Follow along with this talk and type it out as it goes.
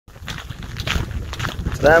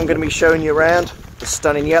Today I'm going to be showing you around the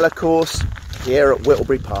stunning yellow course here at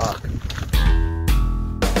Whittlebury Park.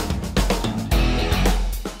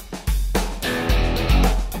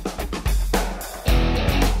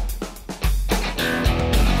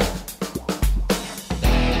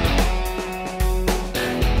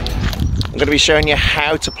 I'm going to be showing you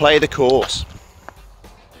how to play the course.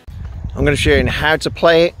 I'm going to show you how to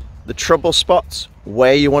play it, the trouble spots,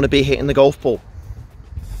 where you want to be hitting the golf ball.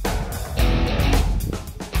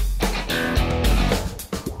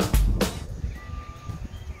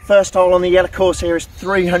 First hole on the yellow course here is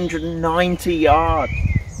 390 yards.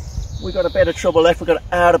 We've got a bit of trouble left, we've got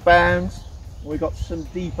out of bounds. We've got some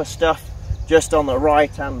deeper stuff just on the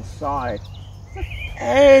right hand side. It's a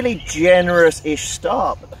fairly generous-ish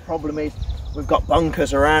start, but the problem is we've got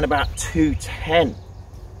bunkers around about 210.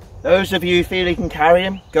 Those of you who feel you can carry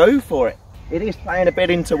them, go for it. It is playing a bit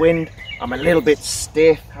into wind. I'm a little bit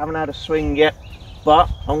stiff, haven't had a swing yet, but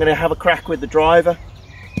I'm going to have a crack with the driver,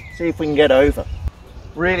 see if we can get over.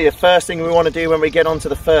 Really, the first thing we want to do when we get onto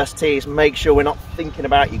the first tee is make sure we're not thinking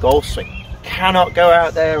about your golf swing. You cannot go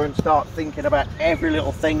out there and start thinking about every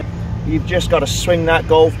little thing. You've just got to swing that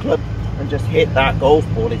golf club and just hit that golf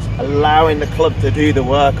ball. It's allowing the club to do the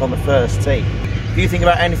work on the first tee. If you think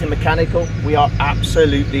about anything mechanical, we are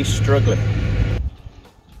absolutely struggling.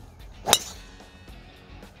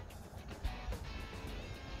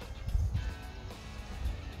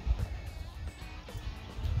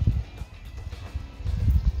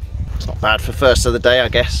 It's not bad for first of the day, I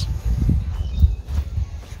guess.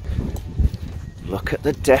 Look at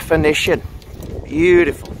the definition.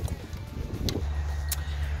 Beautiful.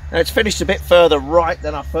 Now it's finished a bit further right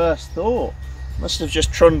than I first thought. Must have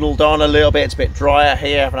just trundled on a little bit. It's a bit drier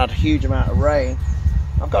here. I haven't had a huge amount of rain.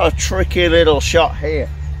 I've got a tricky little shot here.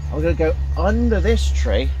 I'm going to go under this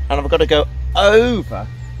tree and I've got to go over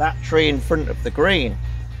that tree in front of the green.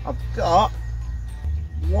 I've got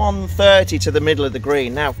 130 to the middle of the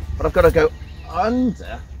green now, but I've got to go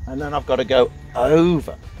under and then I've got to go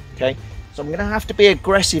over. Okay, so I'm going to have to be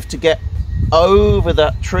aggressive to get over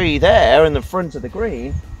that tree there in the front of the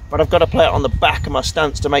green, but I've got to play it on the back of my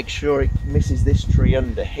stance to make sure it misses this tree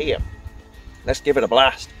under here. Let's give it a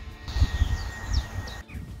blast.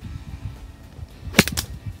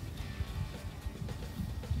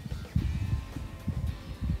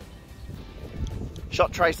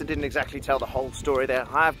 Shot tracer didn't exactly tell the whole story there.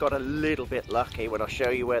 I've got a little bit lucky when I show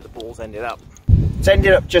you where the ball's ended up. It's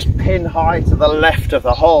ended up just pin high to the left of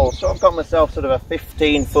the hole, so I've got myself sort of a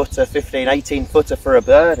 15 footer, 15, 18 footer for a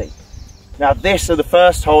birdie. Now this, so the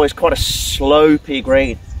first hole, is quite a slopey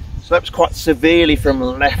green. Slopes quite severely from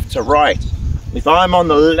left to right. If I'm on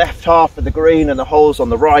the left half of the green and the hole's on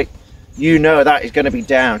the right, you know that is going to be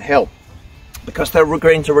downhill. Because the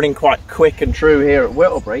greens are running quite quick and true here at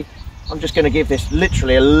Whittlebury, I'm just going to give this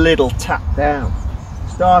literally a little tap down.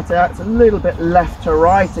 Start out, it's a little bit left to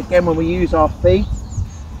right. Again, when we use our feet,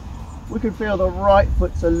 we can feel the right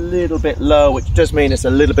foot's a little bit low, which does mean it's a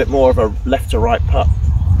little bit more of a left to right putt.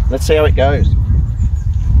 Let's see how it goes.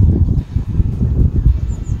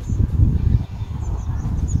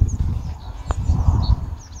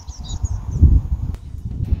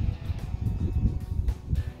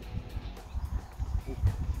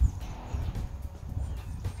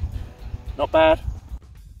 Not bad.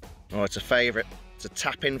 Oh, it's a favourite. It's a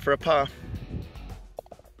tap in for a par.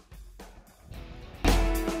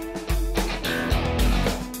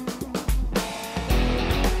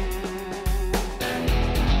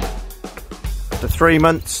 After 3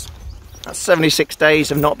 months, that's 76 days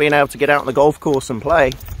of not being able to get out on the golf course and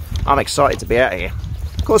play, I'm excited to be out here.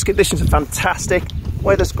 Course conditions are fantastic,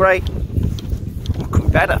 weather's great, what could be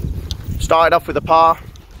better? Started off with a par,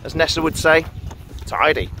 as Nessa would say,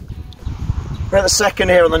 tidy. We're at the second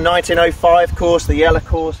here on the 1905 course, the yellow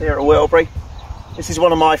course here at Whittlebury. This is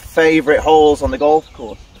one of my favourite holes on the golf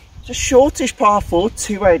course. It's a shortish par 4,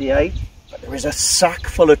 288, but there is a sack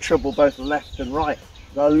full of trouble both left and right.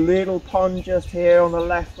 Got a little pond just here on the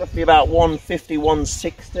left, roughly about 150,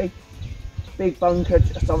 160. Big bunker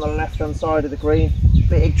just on the left hand side of the green.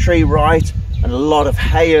 Big tree right, and a lot of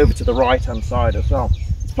hay over to the right hand side as well.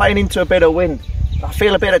 It's playing into a bit of wind. I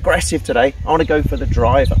feel a bit aggressive today. I want to go for the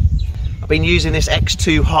driver. I've been using this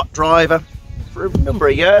X2 hot driver for a number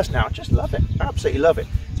of years now. I just love it, absolutely love it.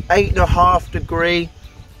 It's 8.5 degree,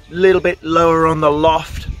 a little bit lower on the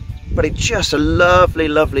loft, but it's just a lovely,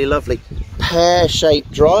 lovely, lovely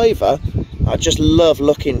pear-shaped driver. I just love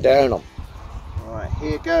looking down on. All right,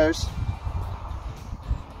 here goes.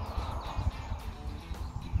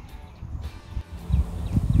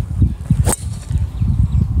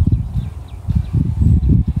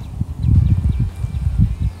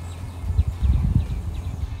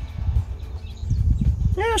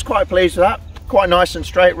 I was quite pleased with that. Quite nice and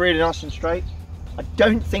straight, really nice and straight. I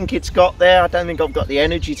don't think it's got there. I don't think I've got the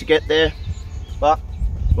energy to get there, but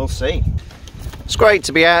we'll see. It's great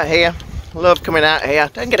to be out here. I love coming out here.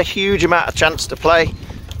 Don't get a huge amount of chance to play.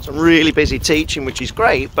 So I'm really busy teaching, which is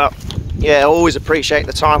great, but yeah, I always appreciate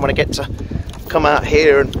the time when I get to come out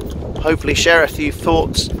here and hopefully share a few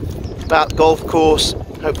thoughts about the golf course,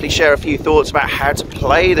 hopefully share a few thoughts about how to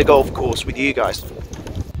play the golf course with you guys.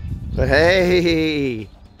 But hey,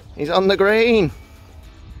 he's on the green.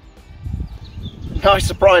 Nice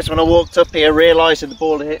surprise when I walked up here, realising the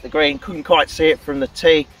ball had hit the green. Couldn't quite see it from the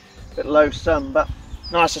tee, a bit low sun, but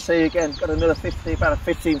nice to see you again. Got another 50, about a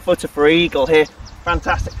 15 footer for eagle here.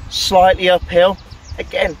 Fantastic. Slightly uphill.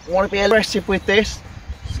 Again, want to be aggressive with this.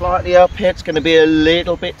 Slightly up here, it's going to be a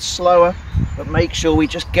little bit slower, but make sure we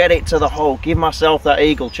just get it to the hole. Give myself that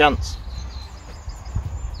eagle chance.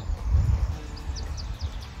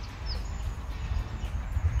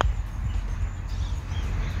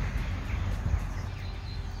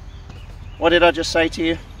 What did I just say to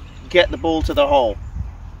you? Get the ball to the hole.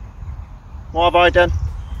 What have I done?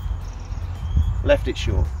 Left it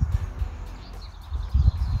short.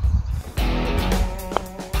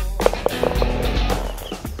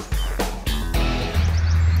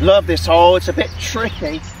 Love this hole. It's a bit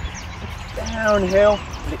tricky. It's downhill,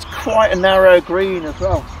 and it's quite a narrow green as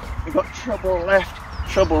well. We've got trouble left,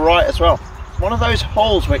 trouble right as well. It's one of those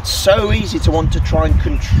holes where it's so easy to want to try and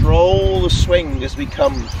control the swing as we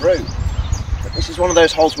come through. But this is one of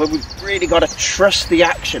those holes where we've really got to trust the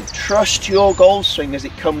action, trust your golf swing as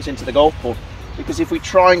it comes into the golf ball. Because if we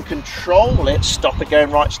try and control it, stop it going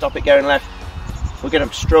right, stop it going left, we're going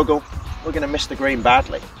to struggle, we're going to miss the green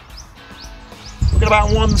badly. We've got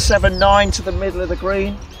about 179 to the middle of the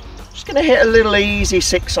green. Just going to hit a little easy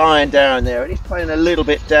 6-iron down there. It is playing a little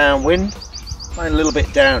bit downwind, playing a little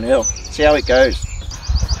bit downhill. See how it goes.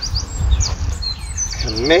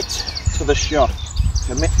 Commit to the shot.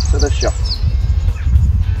 Commit to the shot.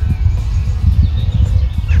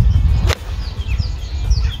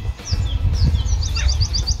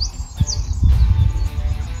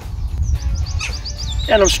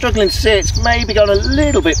 And I'm struggling to see it. It's maybe gone a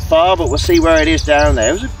little bit far, but we'll see where it is down there.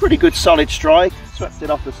 It was a pretty good solid strike. Swept it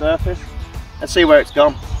off the surface. Let's see where it's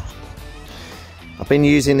gone. I've been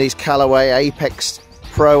using these Callaway Apex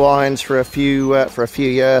Pro irons for a few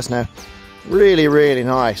years now. Really, really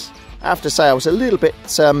nice. I have to say, I was a little bit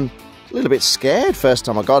scared first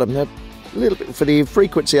time I got them. They're a little bit, for the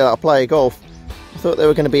frequency that I play golf, I thought they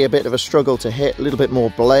were going to be a bit of a struggle to hit, a little bit more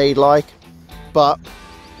blade-like, but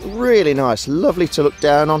really nice, lovely to look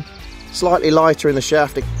down on. Slightly lighter in the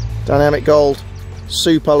shaft. Dynamic gold,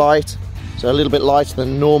 super light, so a little bit lighter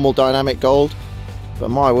than normal dynamic gold, but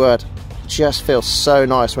my word, just feels so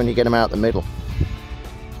nice when you get them out the middle.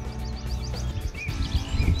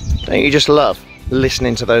 Don't you just love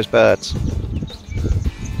listening to those birds?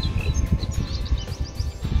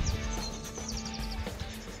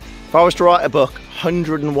 If I was to write a book,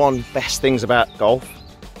 101 best things about golf,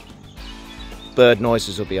 bird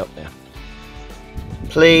noises will be up there.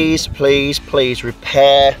 Please, please, please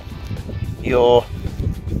repair your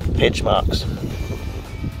pitch marks.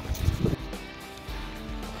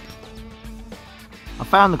 I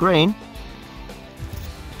found the green.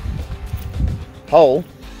 Hole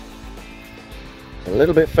a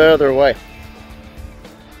little bit further away.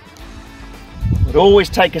 I'd always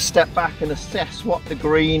take a step back and assess what the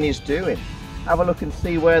green is doing. Have a look and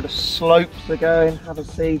see where the slopes are going. Have a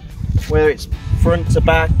see whether it's front to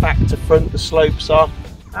back, back to front, the slopes are.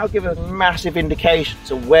 That'll give us a massive indication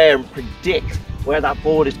to where and predict where that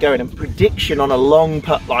board is going. And prediction on a long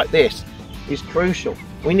putt like this is crucial.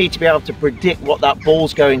 We need to be able to predict what that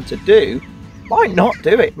ball's going to do. Might not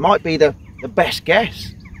do it, might be the best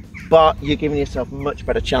guess, but you're giving yourself a much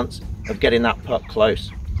better chance of getting that putt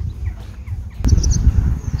close.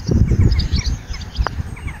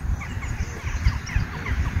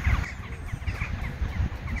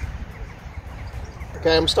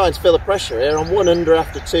 Okay, I'm starting to feel the pressure here. I'm 1 under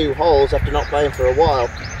after 2 holes after not playing for a while.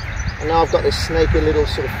 And now I've got this snaky little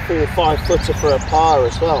sort of 4 or 5 footer for a par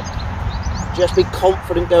as well. Just be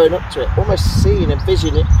confident going up to it. Almost see and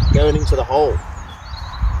envision it going into the hole.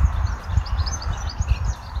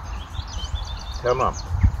 Come on.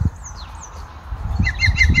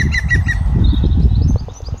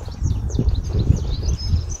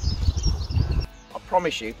 I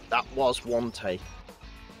promise you, that was one take.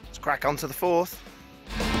 Let's crack on to the 4th.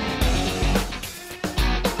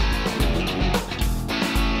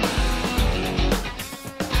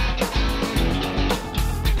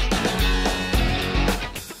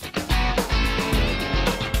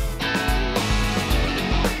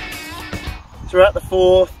 So we're at the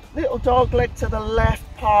fourth, little dog leg to the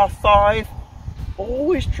left, par 5.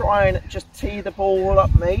 Always try and just tee the ball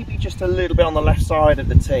up, maybe just a little bit on the left side of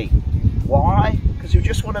the tee. Why? Because you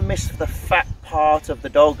just want to miss the fat part of the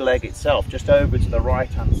dog leg itself, just over to the right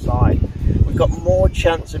hand side. We've got more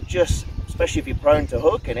chance of just, especially if you're prone to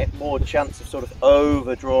hooking it, more chance of sort of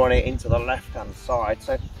overdrawing it into the left hand side.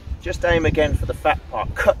 So just aim again for the fat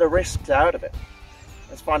part, cut the risks out of it.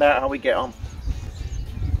 Let's find out how we get on.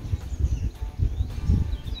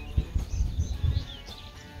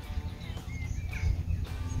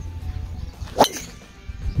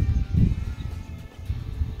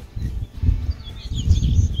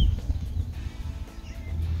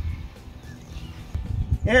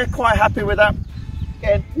 Yeah, quite happy with that.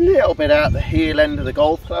 Again, a little bit out the heel end of the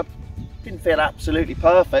golf club. Didn't feel absolutely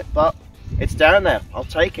perfect, but it's down there. I'll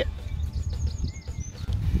take it.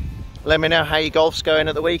 Let me know how your golf's going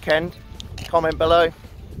at the weekend. Comment below.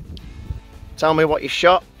 Tell me what you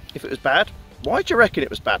shot. If it was bad, why do you reckon it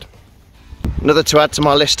was bad? Another to add to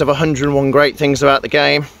my list of 101 great things about the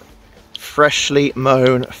game. Freshly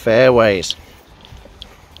mown fairways.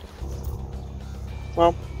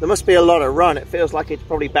 Well, there must be a lot of run. It feels like it's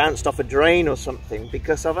probably bounced off a drain or something,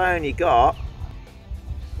 because I've only got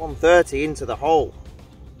 130 into the hole.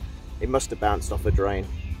 It must have bounced off a drain.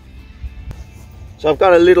 So I've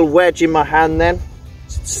got a little wedge in my hand then.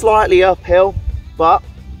 It's slightly uphill, but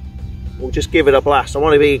we'll just give it a blast. I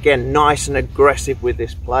want to be, again, nice and aggressive with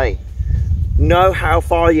this play. Know how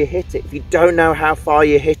far you hit it. If you don't know how far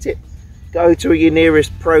you hit it, go to your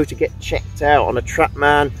nearest pro to get checked out on a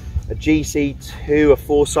TrackMan, a GC2, a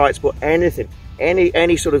Foresight Sport, anything,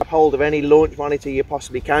 any sort of hold of any launch monitor you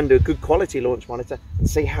possibly can do, a good quality launch monitor, and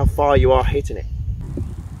see how far you are hitting it.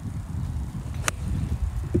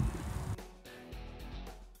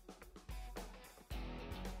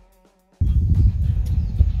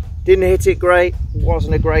 Didn't hit it great,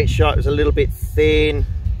 wasn't a great shot, it was a little bit thin.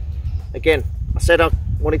 Again, I said I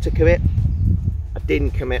wanted to commit, I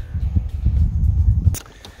didn't commit.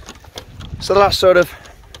 So the last sort of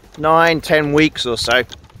 9-10 weeks or so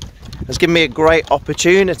has given me a great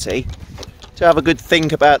opportunity to have a good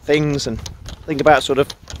think about things and think about sort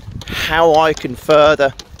of how I can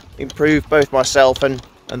further improve both myself and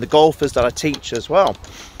the golfers that I teach as well.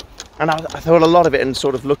 And I thought a lot of it, and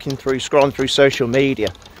sort of scrolling through social media,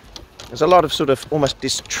 there's a lot of sort of almost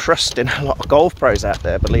distrust in a lot of golf pros out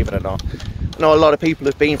there, believe it or not. I know a lot of people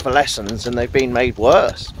have been for lessons and they've been made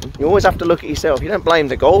worse. You always have to look at yourself. You don't blame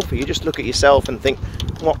the golfer, you just look at yourself and think,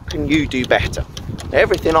 what can you do better?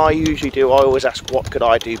 Everything I usually do, I always ask, what could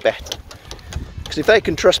I do better? Because if they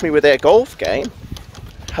can trust me with their golf game,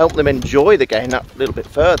 help them enjoy the game that little bit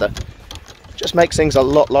further, it just makes things a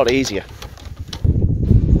lot easier.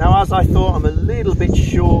 Now, as I thought, I'm a little bit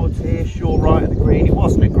short here, short right of the green. It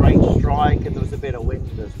wasn't a great strike and there was a bit of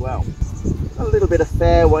wind as well. A little bit of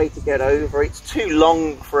fairway to get over. It's too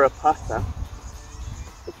long for a putter.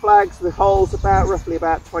 The flags, the hole's roughly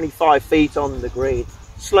about 25 feet on the green.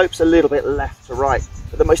 Slopes a little bit left to right.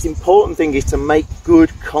 But the most important thing is to make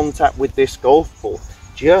good contact with this golf ball,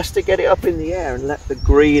 just to get it up in the air and let the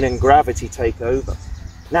green and gravity take over.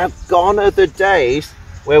 Now, gone are the days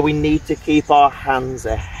where we need to keep our hands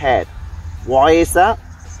ahead. Why is that?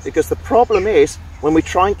 Because the problem is, when we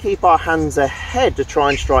try and keep our hands ahead to try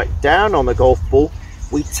and strike down on the golf ball,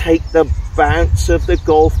 we take the bounce of the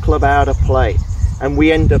golf club out of play, and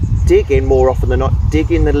we end up digging, more often than not,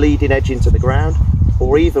 digging the leading edge into the ground,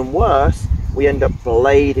 or even worse, we end up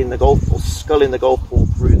blading the golf ball, sculling the golf ball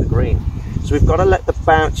through the green. So we've got to let the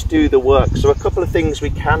bounce do the work. So a couple of things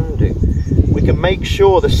we can do. We can make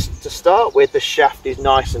sure to start with, the shaft is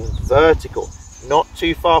nice and vertical, not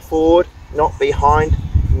too far forward, not behind,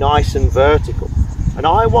 nice and vertical. And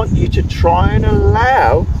I want you to try and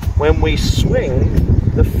allow, when we swing,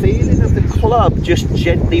 the feeling of the club just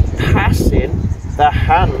gently passing the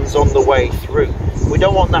hands on the way through. We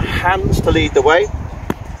don't want the hands to lead the way,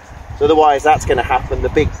 so otherwise that's going to happen, the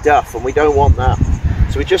big duff, and we don't want that.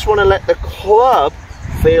 So we just want to let the club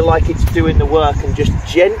feel like it's doing the work and just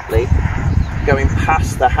gently going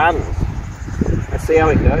past the hands. Let's see how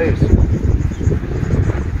it goes.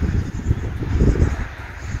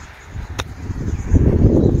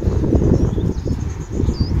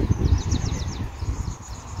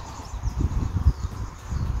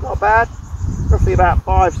 Not bad. Roughly about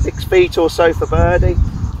 5-6 feet or so for birdie.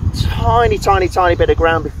 Tiny bit of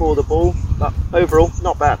ground before the ball, but overall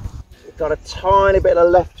not bad. We've got a tiny bit of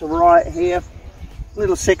left to right here.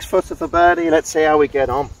 Little 6-footer for birdie. Let's see how we get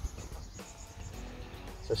on.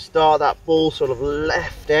 So start that ball sort of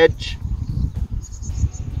left edge.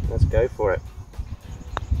 Let's go for it.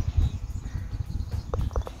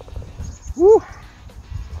 Woo.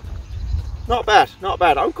 Not bad, not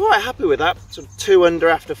bad. I'm quite happy with that. Sort of 2 under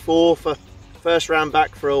after 4 for first round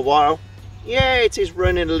back for a while. Yeah, it is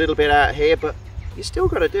running a little bit out here, but you still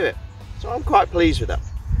got to do it. So I'm quite pleased with that.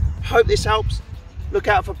 Hope this helps. Look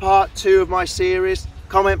out for part 2 of my series.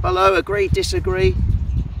 Comment below, agree, disagree.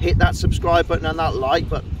 Hit that subscribe button and that like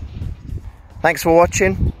button. Thanks for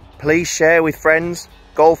watching. Please share with friends,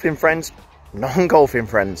 golfing friends, non-golfing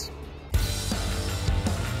friends.